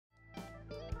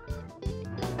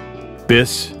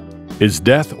This is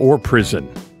Death or Prison,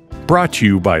 brought to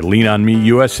you by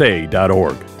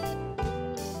leanonmeusa.org.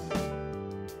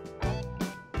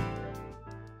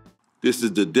 This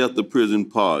is the Death or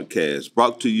Prison podcast,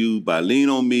 brought to you by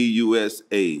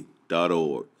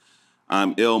leanonmeusa.org.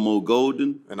 I'm Elmo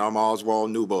Golden. And I'm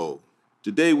Oswald Newbold.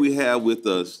 Today we have with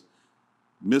us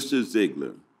Mr.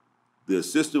 Siegler, the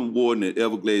Assistant Warden at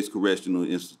Everglades Correctional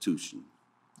Institution,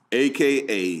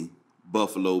 a.k.a.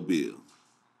 Buffalo Bill.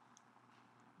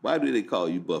 Why do they call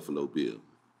you Buffalo Bill?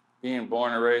 Being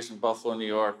born and raised in Buffalo, New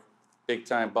York,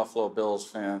 big-time Buffalo Bills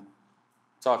fan.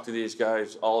 Talk to these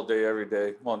guys all day, every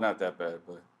day. Well, not that bad,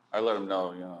 but I let them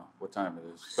know, what time it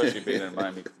is, especially being in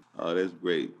Miami. Oh, that's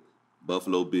great.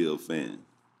 Buffalo Bill fan.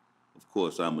 Of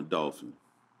course, I'm a Dolphin.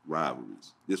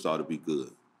 Rivalries. This ought to be good.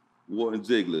 Warden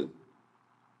Siegler,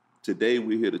 today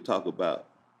we're here to talk about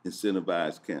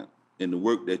Incentivized Camp and the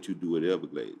work that you do at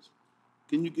Everglades.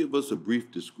 Can you give us a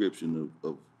brief description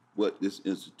of what this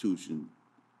institution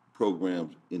program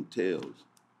entails?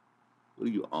 What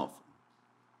do you offer?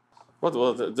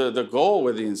 Well, the goal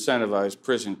with the incentivized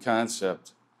prison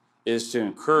concept is to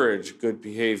encourage good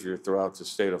behavior throughout the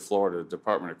state of Florida,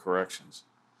 Department of Corrections.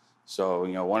 So,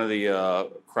 one of the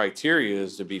criteria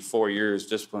is to be 4 years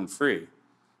discipline-free.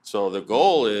 So the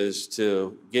goal is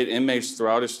to get inmates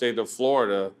throughout the state of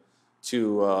Florida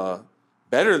to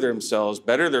better themselves,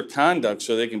 better their conduct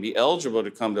so they can be eligible to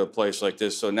come to a place like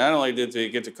this. So not only did they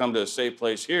get to come to a safe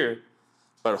place here,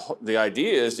 but the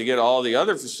idea is to get all the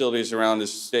other facilities around the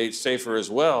state safer as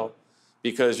well,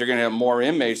 because you're going to have more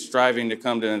inmates striving to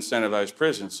come to incentivized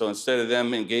prison. So instead of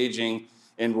them engaging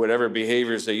in whatever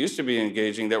behaviors they used to be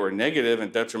engaging that were negative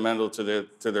and detrimental to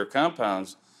their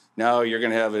compounds, now you're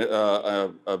going to have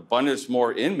abundance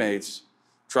more inmates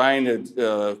trying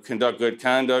to conduct good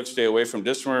conduct, stay away from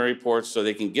disciplinary reports so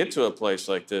they can get to a place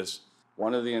like this.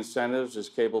 One of the incentives is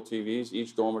cable TVs.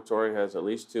 Each dormitory has at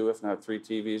least 2, if not 3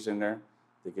 TVs in there.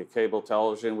 They get cable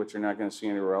television, which you're not going to see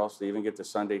anywhere else. They even get the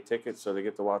Sunday tickets, so they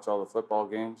get to watch all the football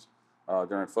games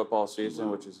during football season,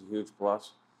 which is a huge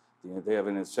plus. They have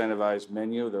an incentivized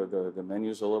menu. The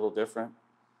menu's a little different.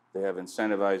 They have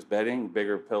incentivized bedding,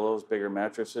 bigger pillows, bigger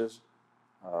mattresses,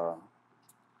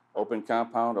 open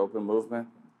compound, open movement.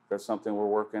 That's something we're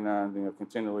working on,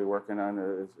 continually working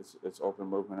on. It's open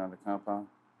movement on the compound.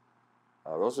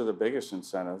 Those are the biggest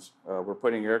incentives. We're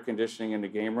putting air conditioning in the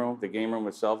game room. The game room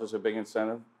itself is a big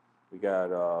incentive. We got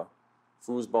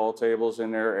foosball tables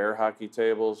in there, air hockey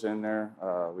tables in there.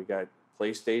 We got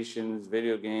PlayStations,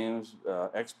 video games,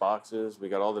 Xboxes. We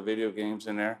got all the video games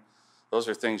in there. Those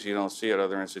are things you don't see at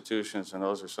other institutions, and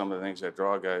those are some of the things that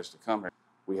draw guys to come here.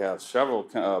 We have several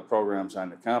programs on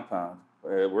the compound.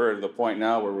 We're at the point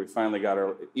now where we finally got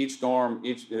each dorm,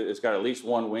 it's got at least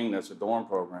one wing that's a dorm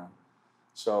program.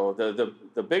 So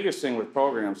the biggest thing with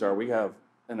programs are we have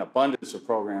an abundance of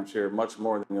programs here, much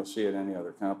more than you'll see at any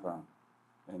other compound.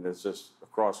 And it's just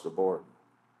across the board.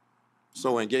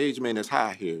 So engagement is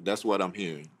high here. That's what I'm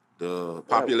hearing. The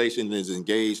population is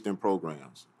engaged in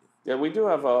programs. Yeah, we do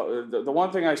have the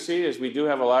one thing I see is we do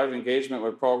have a lot of engagement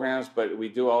with programs, but we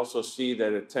do also see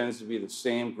that it tends to be the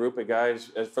same group of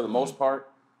guys, as for the most part,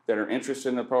 that are interested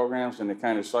in the programs and they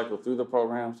kind of cycle through the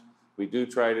programs. We do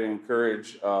try to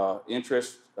encourage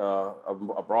interest, a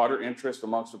broader interest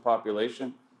amongst the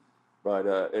population, but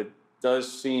it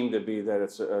does seem to be that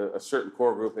it's a certain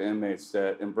core group of inmates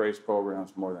that embrace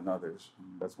programs more than others.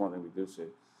 That's one thing we do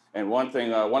see. And one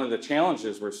of the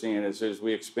challenges we're seeing is as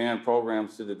we expand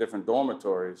programs to the different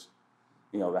dormitories,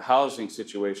 the housing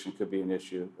situation could be an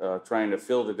issue, trying to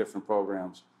fill the different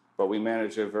programs. But we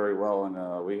manage it very well,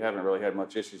 and we haven't really had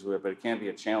much issues with it, but it can be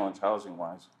a challenge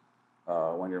housing-wise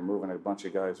when you're moving a bunch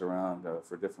of guys around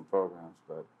for different programs.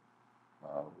 But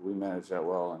we manage that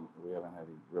well, and we haven't had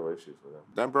any real issues with that.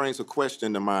 That brings a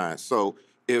question to mind. So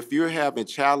if you're having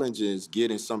challenges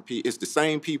getting some people, it's the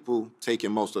same people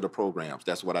taking most of the programs.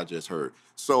 That's what I just heard.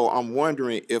 So I'm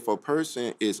wondering if a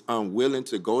person is unwilling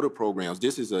to go to programs,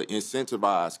 this is an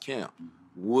incentivized camp,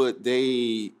 would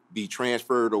they be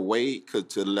transferred away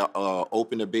to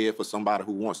open the bed for somebody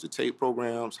who wants to take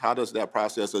programs? How does that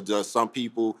process, or does some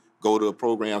people go to the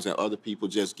programs and other people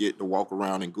just get to walk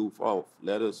around and goof off?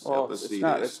 Help us see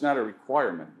this. It's not a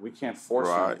requirement. We can't force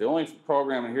them. The only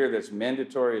program in here that's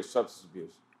mandatory is substance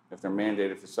abuse. If they're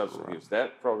mandated for substance abuse,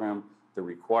 that program they're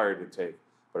required to take.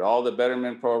 But all the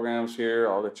betterment programs here,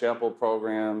 all the chapel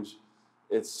programs,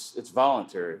 it's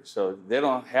voluntary. So they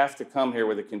don't have to come here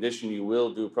with a condition you will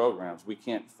do programs. We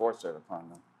can't force that upon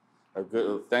them.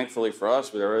 Thankfully for us,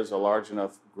 there is a large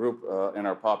enough group in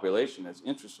our population that's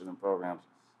interested in programs.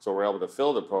 So we're able to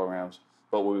fill the programs.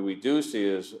 But what we do see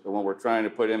is when we're trying to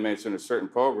put inmates in a certain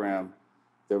program,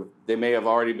 they may have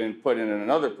already been put in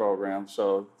another program.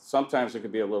 So sometimes it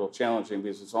could be a little challenging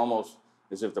because it's almost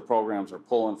as if the programs are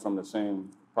pulling from the same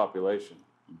population.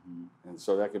 And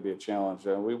so that could be a challenge.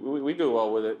 We do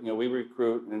well with it. You know, we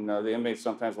recruit, and the inmates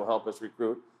sometimes will help us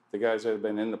recruit the guys that have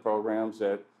been in the programs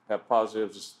that have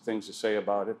positive things to say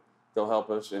about it. They'll help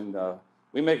us, and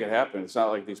we make it happen. It's not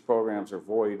like these programs are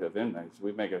void of inmates.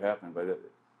 We make it happen, but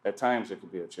at times it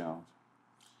could be a challenge.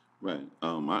 Right.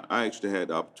 I actually had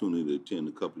the opportunity to attend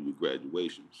a couple of your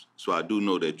graduations, so I do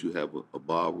know that you have a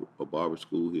barber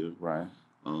school here. Right.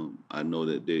 I know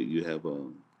that you have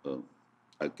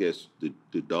I guess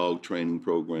the dog training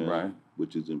program, right,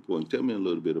 which is important. Tell me a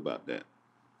little bit about that.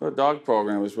 The dog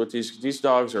program is what these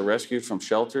dogs are rescued from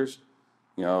shelters.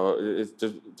 You know, it's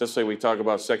just like we talk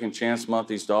about Second Chance Month.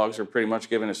 These dogs are pretty much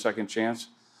given a second chance.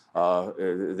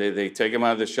 They take them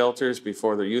out of the shelters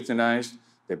before they're euthanized.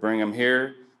 They bring them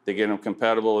here. They get them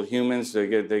compatible with humans. They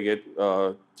get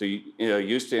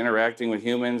used to interacting with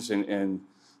humans, and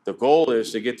the goal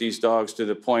is to get these dogs to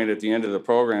the point at the end of the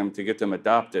program to get them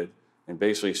adopted and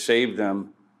basically save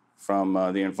them from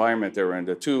the environment they were in.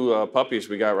 The two puppies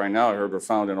we got right now, I heard, were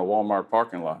found in a Walmart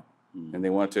parking lot, and they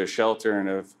went to a shelter.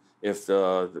 And if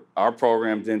our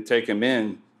program didn't take them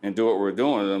in and do what we're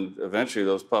doing with them, eventually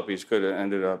those puppies could have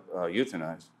ended up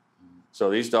euthanized.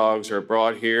 So these dogs are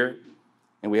brought here,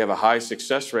 and we have a high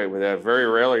success rate with that. Very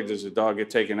rarely does a dog get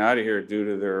taken out of here due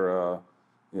to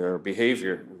their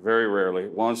behavior. Very rarely,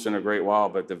 once in a great while,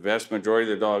 but the vast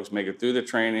majority of the dogs make it through the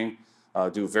training,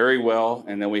 do very well,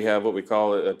 and then we have what we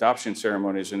call adoption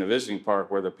ceremonies in the visiting park,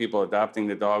 where the people adopting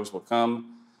the dogs will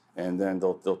come, and then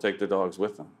they'll take the dogs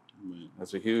with them.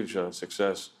 That's a huge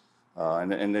success,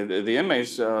 and the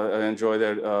inmates enjoy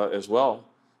that as well,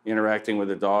 interacting with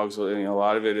the dogs. You know, a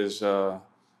lot of it is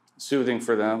soothing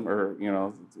for them, or you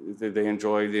know, they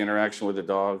enjoy the interaction with the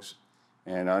dogs.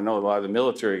 And I know a lot of the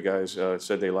military guys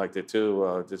said they liked it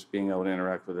too, just being able to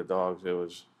interact with the dogs. It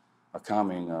was a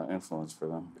calming influence for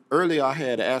them. Earlier, I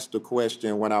had asked a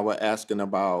question when I was asking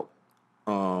about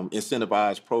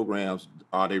incentivized programs.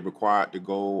 Are they required to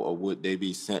go, or would they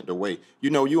be sent away? You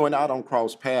know, you and I don't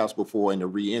cross paths before in the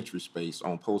reentry space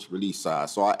on post-release side.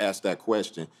 So I asked that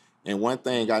question. And one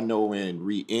thing I know in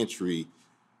reentry,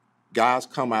 guys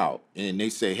come out and they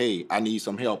say, hey, I need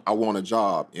some help. I want a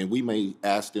job. And we may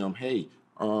ask them, hey,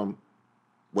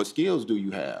 what skills do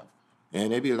you have?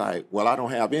 And they be like, well, I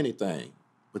don't have anything.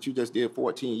 But you just did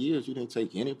 14 years. You didn't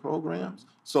take any programs.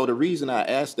 So the reason I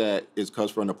asked that is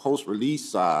because from the post-release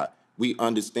side, we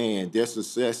understand their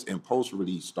success in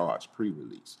post-release starts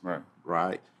pre-release.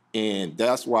 Right? And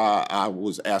that's why I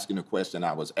was asking the question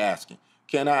I was asking.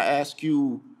 Can I ask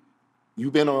you,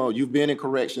 you've been in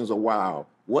corrections a while.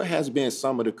 What has been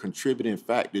some of the contributing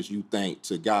factors you think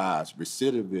to guys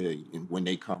recidivating when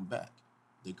they come back?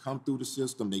 They come through the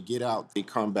system, they get out, they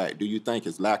come back. Do you think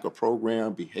it's lack of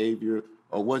program, behavior,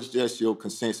 or what's just your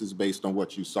consensus based on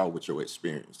what you saw with your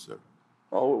experience, sir?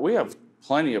 Well, we have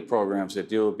plenty of programs that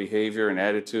deal with behavior and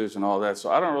attitudes and all that,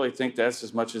 so I don't really think that's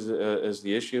as much as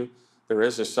the issue. There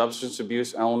is a substance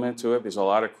abuse element to it because a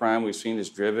lot of crime we've seen is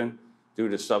driven due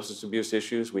to substance abuse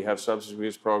issues. We have substance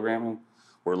abuse programming.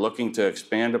 We're looking to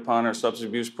expand upon our substance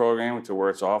abuse program to where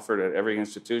it's offered at every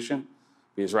institution,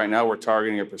 because right now we're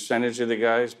targeting a percentage of the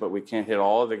guys, but we can't hit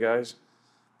all of the guys.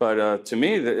 But to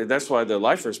me, that's why the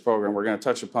Lifers program, we're going to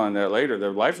touch upon that later, the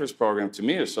Lifers program to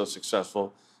me is so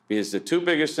successful because the two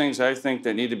biggest things I think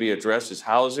that need to be addressed is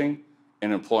housing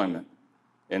and employment.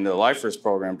 And the Lifers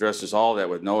program addresses all that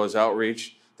with Noah's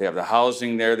outreach. They have the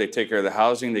housing there, they take care of the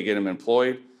housing, they get them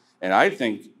employed. And I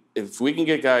think if we can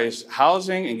get guys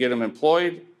housing and get them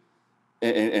employed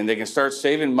and they can start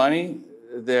saving money,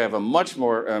 they have a much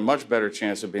better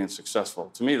chance of being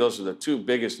successful. To me, those are the two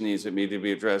biggest needs that need to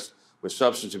be addressed, with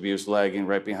substance abuse lagging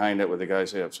right behind it with the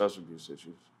guys who have substance abuse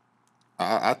issues.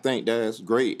 I think that's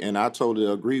great, and I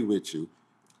totally agree with you.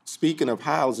 Speaking of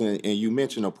housing, and you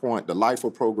mentioned a point, the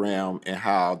LIFER program and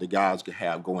how the guys could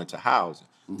go into housing.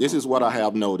 This is what I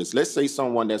have noticed. Let's say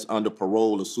someone that's under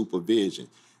parole or supervision.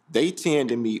 They tend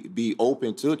to be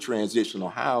open to transitional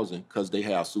housing because they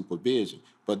have supervision.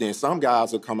 But then some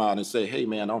guys will come out and say, hey,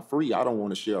 man, I'm free. I don't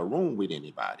want to share a room with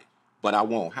anybody, but I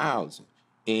want housing.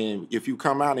 And if you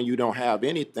come out and you don't have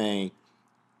anything,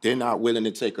 they're not willing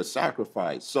to take a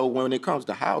sacrifice. So when it comes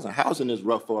to housing, housing is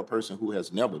rough for a person who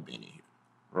has never been in here,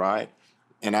 right?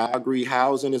 And I agree,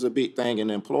 housing is a big thing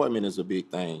and employment is a big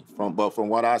thing. But from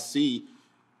what I see,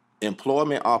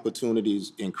 employment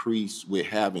opportunities increase with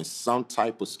having some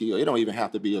type of skill. It don't even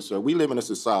have to be we live in a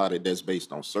society that's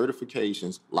based on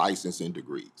certifications, license, and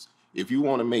degrees. If you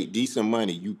want to make decent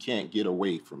money, you can't get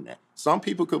away from that. Some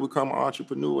people could become an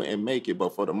entrepreneur and make it,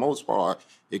 but for the most part,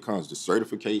 it comes to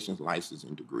certifications, licenses,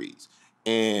 and degrees.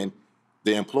 And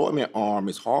the employment arm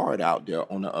is hard out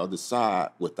there on the other side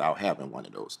without having one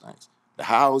of those things. The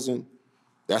housing,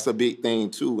 that's a big thing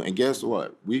too. And guess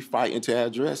what? We fighting to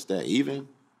address that. Even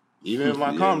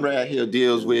my comrade here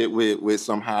deals with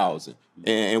some housing.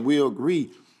 And we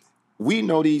agree. We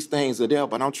know these things are there,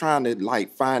 but I'm trying to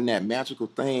like find that magical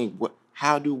thing.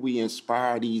 How do we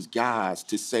inspire these guys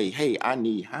to say, hey, I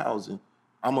need housing.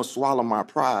 I'm gonna swallow my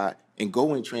pride and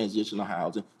go in transitional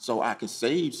housing so I can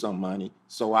save some money,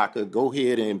 so I could go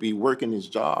ahead and be working this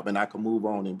job and I can move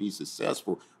on and be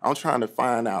successful. I'm trying to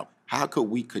find out how could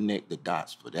we connect the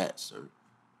dots for that, sir?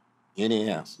 Any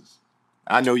answers?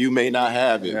 I know you may not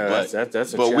have it, that's a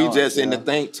but challenge, we just in the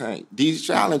think tank. These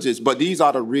challenges, but these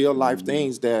are the real life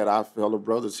things that our fellow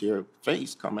brothers here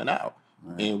face coming out.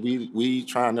 Right. And we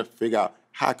trying to figure out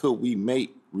how could we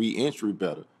make reentry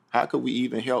better? How could we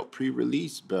even help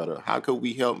pre-release better? How could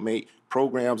we help make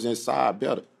programs inside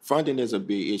better? Funding is a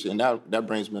big issue, and that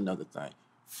brings me another thing.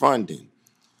 Funding.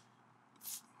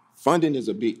 Funding is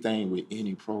a big thing with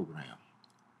any program.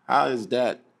 How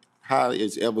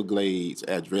is Everglades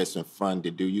addressing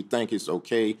funding? Do you think it's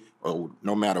okay, or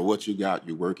no matter what you got,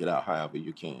 you work it out however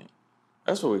you can?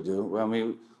 That's what we do. Well, I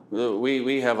mean,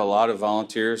 we have a lot of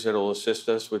volunteers that will assist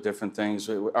us with different things.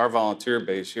 Our volunteer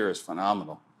base here is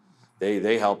phenomenal.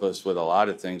 They help us with a lot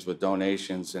of things, with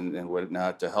donations and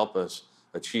whatnot, to help us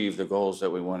achieve the goals that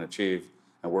we want to achieve.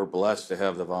 And we're blessed to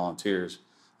have the volunteers.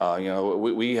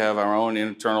 We have our own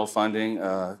internal funding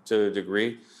to a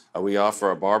degree. We offer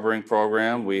a barbering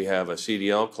program. We have a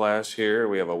CDL class here.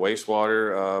 We have a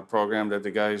wastewater program that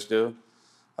the guys do.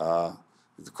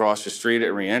 Across the street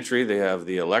at Reentry, they have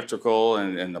the electrical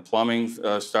and the plumbing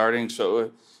starting.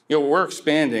 So, we're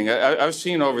expanding. I've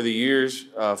seen over the years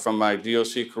from my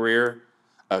DOC career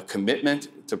a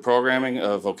commitment to programming,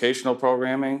 vocational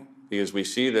programming, because we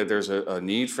see that there's a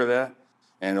need for that.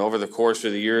 And over the course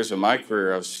of the years of my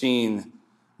career, I've seen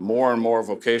more and more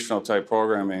vocational type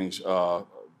programmings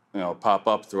pop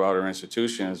up throughout our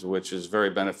institutions, which is very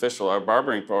beneficial. Our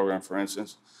barbering program, for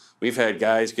instance, we've had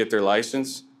guys get their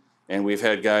license and we've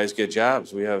had guys get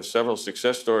jobs. We have several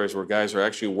success stories where guys are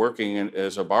actually working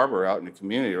as a barber out in the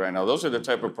community right now. Those are the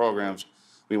type of programs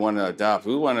we want to adopt.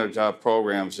 We want to adopt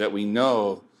programs that we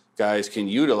know guys can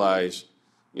utilize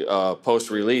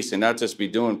post-release and not just be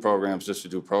doing programs just to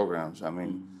do programs. I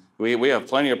mean, we have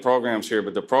plenty of programs here,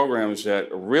 but the programs that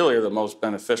really are the most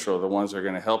beneficial are the ones that are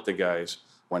going to help the guys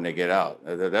when they get out.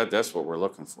 That's what we're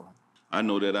looking for. I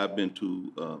know that I've been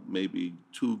to maybe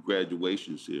 2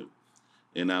 graduations here,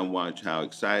 and I watch how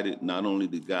excited not only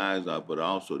the guys are, but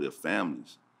also their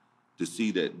families to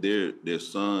see that their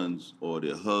sons or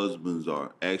their husbands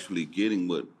are actually getting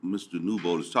what Mr.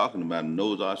 Newbold is talking about, and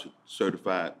those are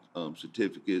certified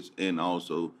certificates and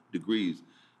also degrees.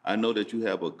 I know that you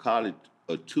have a college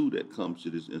or 2 that comes to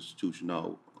this institution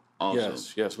also.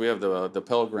 Yes, we have the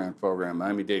Pell Grant program,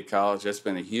 Miami-Dade College. That's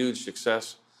been a huge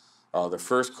success. The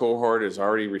first cohort has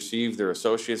already received their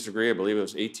associate's degree. I believe it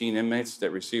was 18 inmates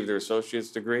that received their associate's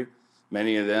degree.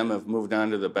 Many of them have moved on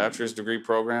to the bachelor's degree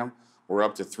program. We're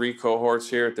up to 3 cohorts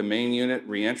here at the main unit.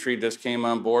 Reentry just came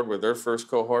on board with their first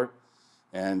cohort,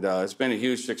 and it's been a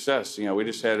huge success. We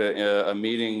just had a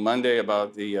meeting Monday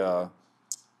about the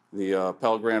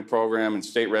Pell Grant program and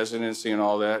state residency and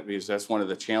all that, because that's one of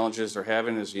the challenges they're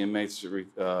having is the inmates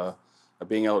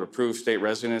being able to prove state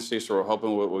residency. So we're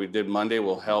hoping what we did Monday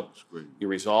will help you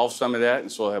resolve some of that, and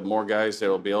so we'll have more guys that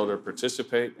will be able to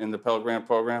participate in the Pell Grant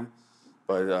program.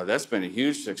 But that's been a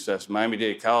huge success.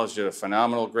 Miami-Dade College did a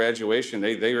phenomenal graduation.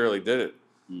 They really did it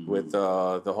with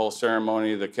the whole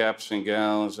ceremony, the caps and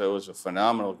gowns. It was a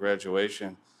phenomenal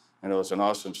graduation, and it was an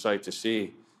awesome sight to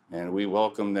see. And we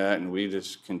welcome that, and we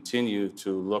just continue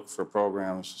to look for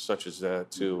programs such as that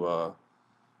to,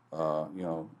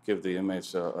 give the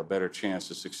inmates a better chance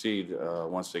to succeed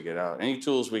once they get out. Any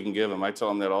tools we can give them, I tell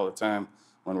them that all the time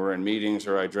when we're in meetings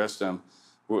or I address them.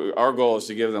 Our goal is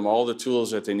to give them all the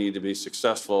tools that they need to be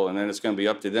successful, and then it's going to be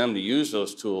up to them to use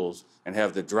those tools and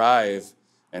have the drive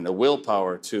and the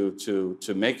willpower to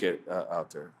make it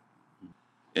out there.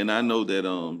 And I know that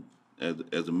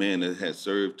as a man that has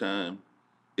served time,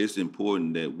 it's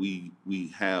important that we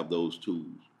have those tools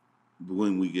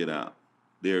when we get out.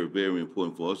 They're very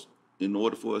important for us in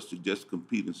order for us to just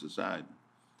compete in society.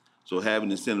 So having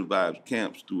incentivized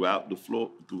camps throughout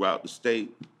the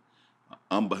state,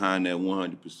 I'm behind that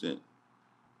 100%.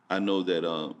 I know that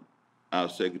our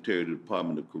Secretary of the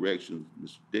Department of Corrections,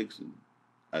 Mr. Dixon,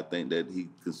 I think that he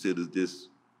considers this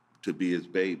to be his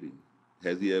baby.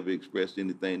 Has he ever expressed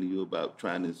anything to you about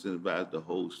trying to incentivize the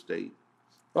whole state?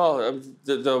 Well,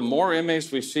 the more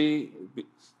inmates we see,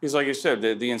 because like you said,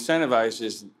 the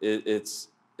incentivized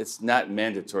it's not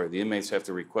mandatory. The inmates have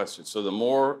to request it. So the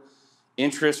more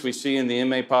interest we see in the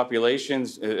inmate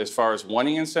populations as far as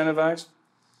wanting incentivized,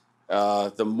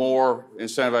 the more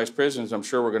incentivized prisons I'm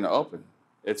sure we're going to open.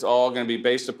 It's all going to be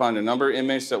based upon the number of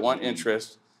inmates that want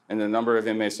interest and the number of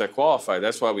inmates that qualify.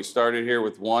 That's why we started here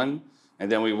with 1,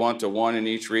 and then we went to 1 in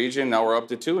each region. Now we're up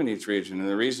to 2 in each region. And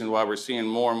the reason why we're seeing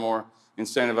more and more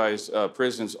incentivized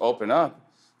prisons open up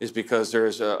is because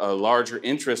there's a larger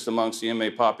interest amongst the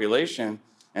inmate population,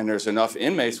 and there's enough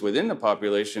inmates within the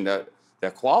population that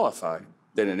qualify,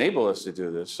 that enable us to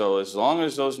do this. So as long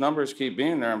as those numbers keep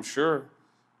being there, I'm sure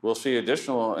we'll see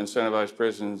additional incentivized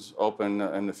prisons open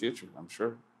in the future, I'm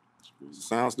sure.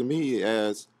 Sounds to me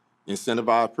as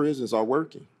incentivized prisons are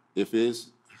working. If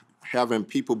it's having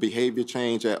people behavior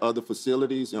change at other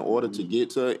facilities in order to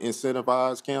get to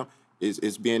incentivized camp,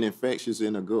 it's being infectious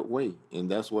in a good way,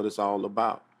 and that's what it's all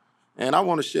about. And I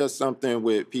want to share something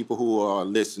with people who are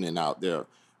listening out there.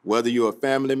 Whether you're a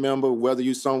family member, whether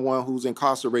you're someone who's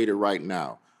incarcerated right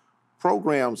now,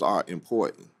 programs are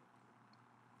important.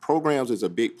 Programs is a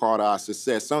big part of our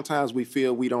success. Sometimes we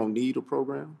feel we don't need a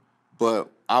program, but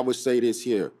I would say this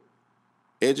here.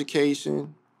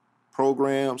 Education,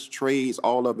 programs, trades,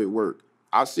 all of it work.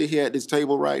 I sit here at this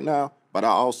table right now, but I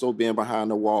also been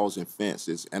behind the walls and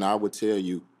fences, and I would tell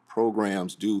you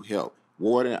programs do help.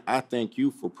 Warden, I thank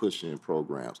you for pushing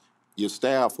programs. Your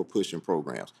staff for pushing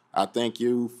programs. I thank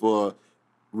you for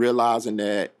realizing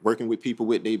that working with people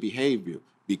with their behavior,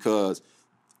 because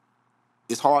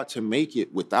it's hard to make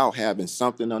it without having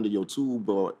something under your tool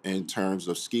belt in terms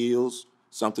of skills,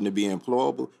 something to be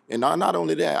employable. And not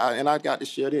only that, I got to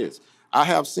share this. I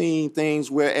have seen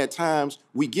things where at times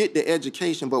we get the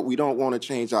education, but we don't want to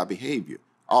change our behavior.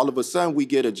 All of a sudden we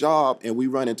get a job and we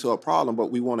run into a problem,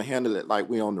 but we want to handle it like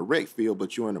we're on the rec field,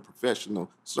 but you're in a professional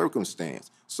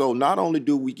circumstance. So not only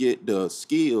do we get the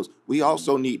skills, we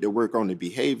also need to work on the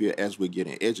behavior as we're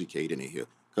getting educated in here,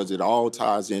 because it all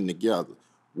ties in together.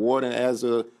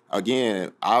 Warden,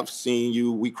 again, I've seen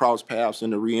you, we cross paths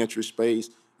in the reentry space.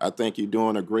 I think you're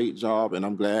doing a great job, and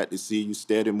I'm glad to see you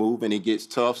steady moving. It gets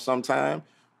tough sometimes,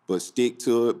 but stick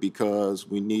to it, because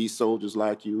we need soldiers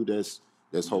like you that's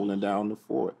holding down the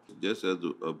fort. Just as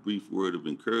a brief word of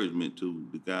encouragement to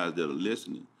the guys that are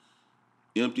listening,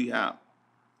 empty out,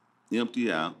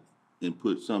 and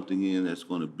put something in that's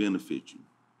going to benefit you.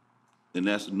 And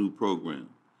that's a new program.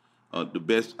 Our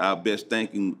best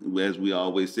thinking, as we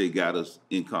always say, got us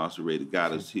incarcerated,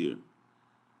 got us here.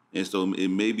 And so it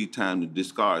may be time to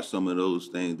discard some of those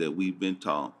things that we've been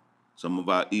taught, some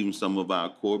of our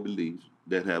core beliefs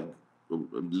that have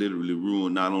literally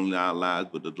ruined not only our lives,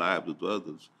 but the lives of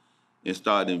others, and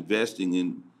start investing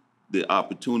in the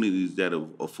opportunities that are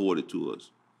afforded to us.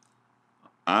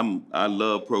 I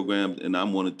love programs, and I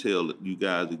want to tell you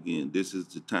guys again, this is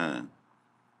the time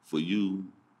for you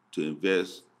to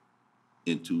invest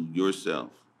into yourself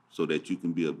so that you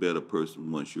can be a better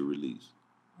person once you're released.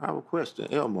 I have a question,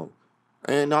 Elmo,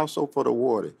 and also for the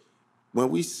warden. When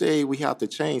we say we have to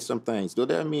change some things, does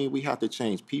that mean we have to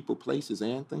change people, places,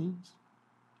 and things?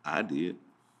 I did.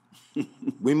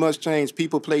 We must change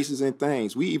people, places, and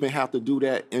things. We even have to do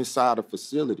that inside of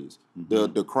facilities.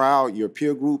 Mm-hmm. The crowd, your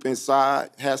peer group inside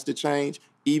has to change.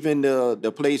 Even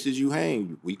the places you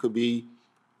hang. We could be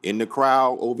in the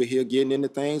crowd over here getting into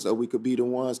things, or we could be the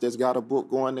ones that's got a book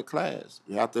going to class.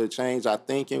 We have to change our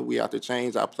thinking. We have to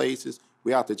change our places.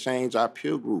 We have to change our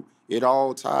peer group. It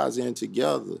all ties in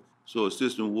together. So,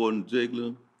 Assistant Warden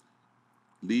Ziegler,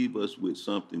 leave us with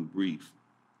something brief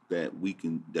that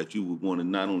you would want to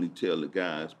not only tell the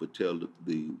guys, but tell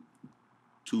the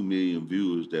 2 million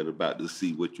viewers that are about to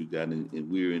see what you got.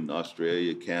 And we're in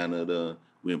Australia, Canada,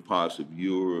 we're in parts of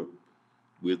Europe,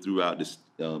 we're throughout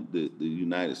the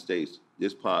United States.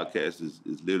 This podcast is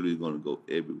literally going to go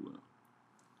everywhere.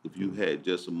 If you had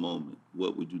just a moment,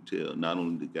 what would you tell not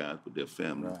only the guys, but their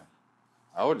families? Right.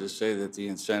 I would just say that the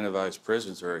incentivized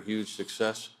prisons are a huge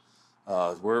success.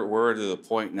 We're to the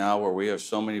point now where we have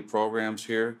so many programs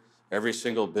here. Every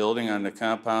single building on the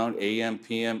compound, AM,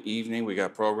 PM, evening, we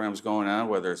got programs going on,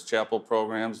 whether it's chapel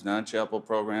programs, non-chapel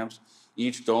programs.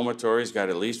 Each dormitory's got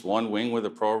at least one wing with a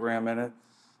program in it.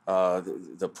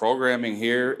 The programming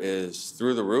here is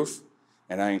through the roof,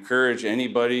 and I encourage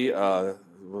anybody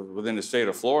within the state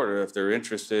of Florida, if they're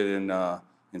interested in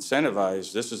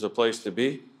incentivized, this is a place to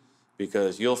be,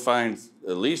 because you'll find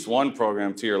at least one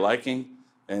program to your liking,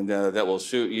 and that will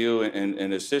suit you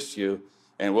and assist you.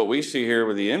 And what we see here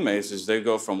with the inmates is they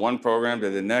go from one program to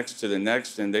the next,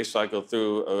 and they cycle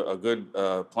through a good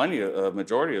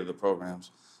majority of the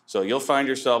programs. So you'll find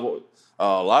yourself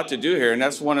a lot to do here, and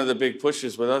that's one of the big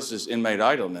pushes with us is inmate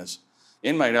idleness.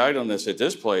 Inmate idleness at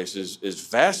this place is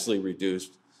vastly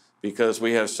reduced because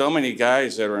we have so many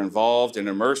guys that are involved and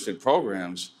immersed in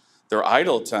programs. Their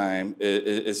idle time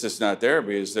is just not there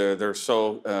because they're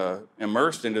so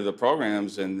immersed into the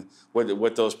programs and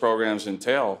what those programs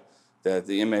entail, that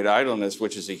the inmate idleness,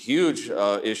 which is a huge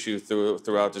issue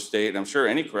throughout the state, and I'm sure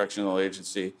any correctional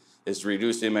agency, is to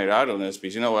reduce inmate idleness,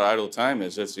 because you know what idle time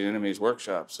is. That's the enemy's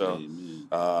workshop. So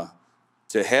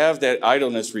to have that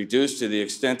idleness reduced to the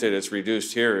extent that it's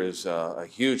reduced here is a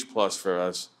huge plus for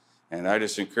us. And I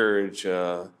just encourage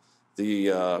the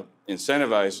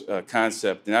incentivized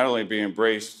concept not only be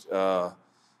embraced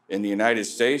in the United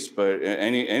States, but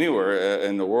anywhere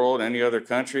in the world, any other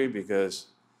country, because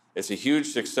it's a huge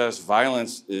success.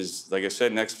 Violence is, like I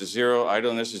said, next to zero.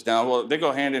 Idleness is down. Well, they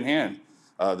go hand in hand.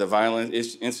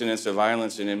 The incidence of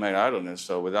violence and inmate idleness.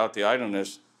 So without the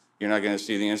idleness, you're not going to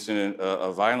see the incident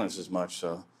of violence as much.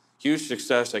 So huge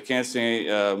success. I can't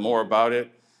say more about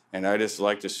it. And I just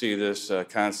like to see this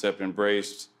concept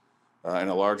embraced in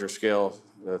a larger scale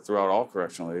throughout all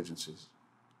correctional agencies.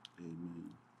 Amen.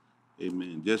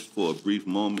 Amen. Just for a brief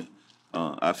moment,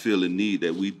 I feel the need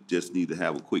that we just need to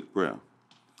have a quick prayer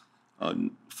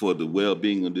for the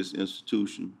well-being of this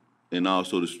institution, and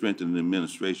also to strengthen the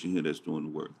administration here that's doing the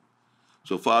work.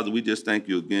 So, Father, we just thank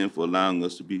you again for allowing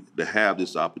us to have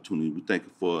this opportunity. We thank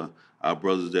you for our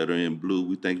brothers that are in blue.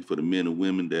 We thank you for the men and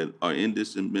women that are in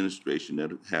this administration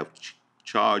that have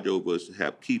charge over us,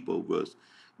 have keep over us.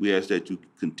 We ask that you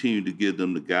continue to give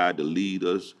them the guide to lead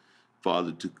us,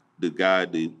 Father, to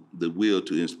guide the will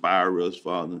to inspire us,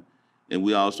 Father. And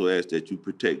we also ask that you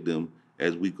protect them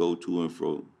as we go to and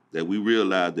fro, that we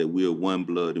realize that we are one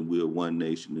blood and we are one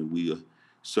nation and we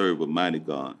serve a mighty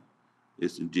God.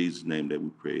 It's in Jesus' name that we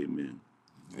pray, amen.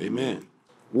 Amen.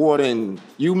 Warden,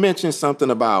 you mentioned something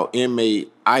about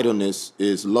inmate idleness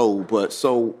is low, but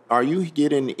so are you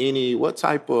getting what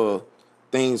type of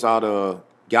things out of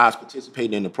guys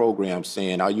participating in the program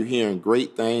saying? Are you hearing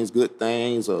great things, good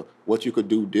things, or what you could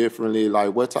do differently?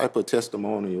 Like, what type of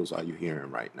testimonials are you hearing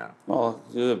right now? Well,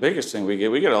 the biggest thing we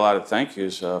get a lot of thank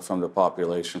yous from the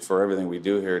population for everything we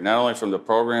do here, not only from the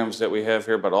programs that we have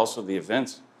here, but also the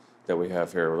events that we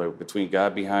have here, like between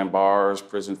God Behind Bars,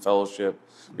 Prison Fellowship.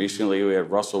 Recently, we had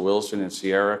Russell Wilson and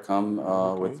Sierra come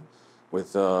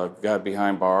with God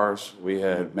Behind Bars. We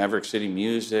had Maverick City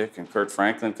Music and Kurt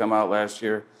Franklin come out last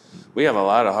year. We have a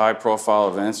lot of high-profile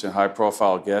events and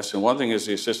high-profile guests. And one thing is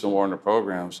the assistant warden of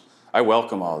programs. I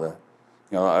welcome all that.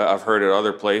 You know, I've heard at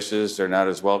other places they're not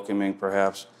as welcoming,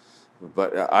 perhaps.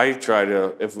 But I try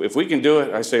to, if we can do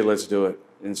it, I say let's do it.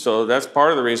 And so that's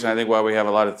part of the reason I think why we have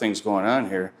a lot of things going on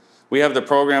here. We have the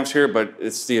programs here, but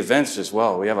it's the events as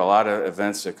well. We have a lot of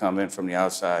events that come in from the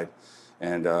outside.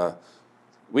 And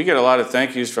we get a lot of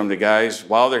thank yous from the guys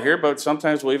while they're here, but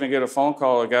sometimes we'll even get a phone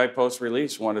call, a guy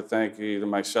post-release, want to thank either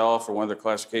myself or one of the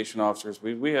classification officers.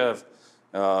 We have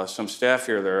some staff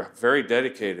here that are very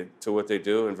dedicated to what they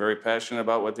do and very passionate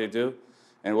about what they do.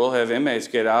 And we'll have inmates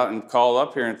get out and call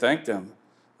up here and thank them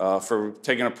for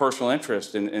taking a personal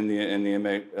interest in the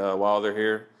inmate while they're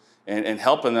here. And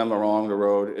helping them along the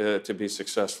road to be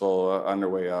successful on their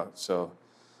way out. So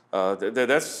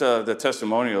that's the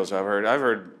testimonials I've heard. I've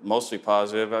heard mostly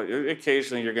positive.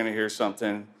 Occasionally you're going to hear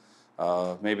something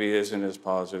maybe isn't as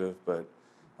positive, but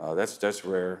that's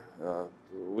rare.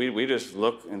 We just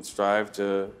look and strive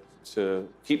to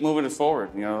keep moving it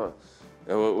forward. You know,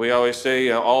 we always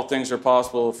say all things are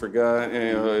possible for God,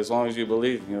 you know, as long as you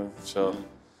believe. You know, so.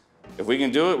 If we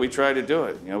can do it, we try to do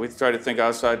it. You know, we try to think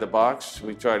outside the box.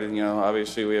 We try to, you know,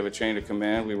 obviously we have a chain of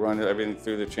command. We run everything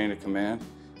through the chain of command.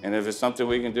 And if it's something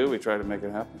we can do, we try to make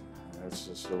it happen. That's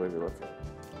just the way we look at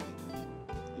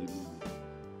it.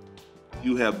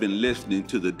 You have been listening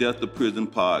to the Death to Prison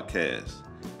podcast.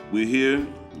 We're here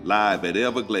live at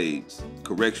Everglades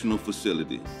Correctional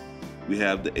Facility. We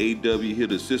have the AW here,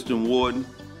 the assistant warden,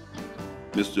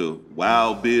 Mr.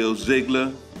 Wild Bill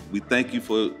Siegler. We thank you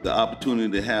for the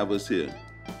opportunity to have us here.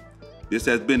 This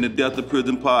has been the Death to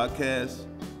Prison podcast.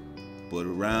 But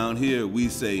around here, we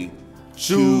say,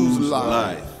 choose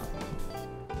life.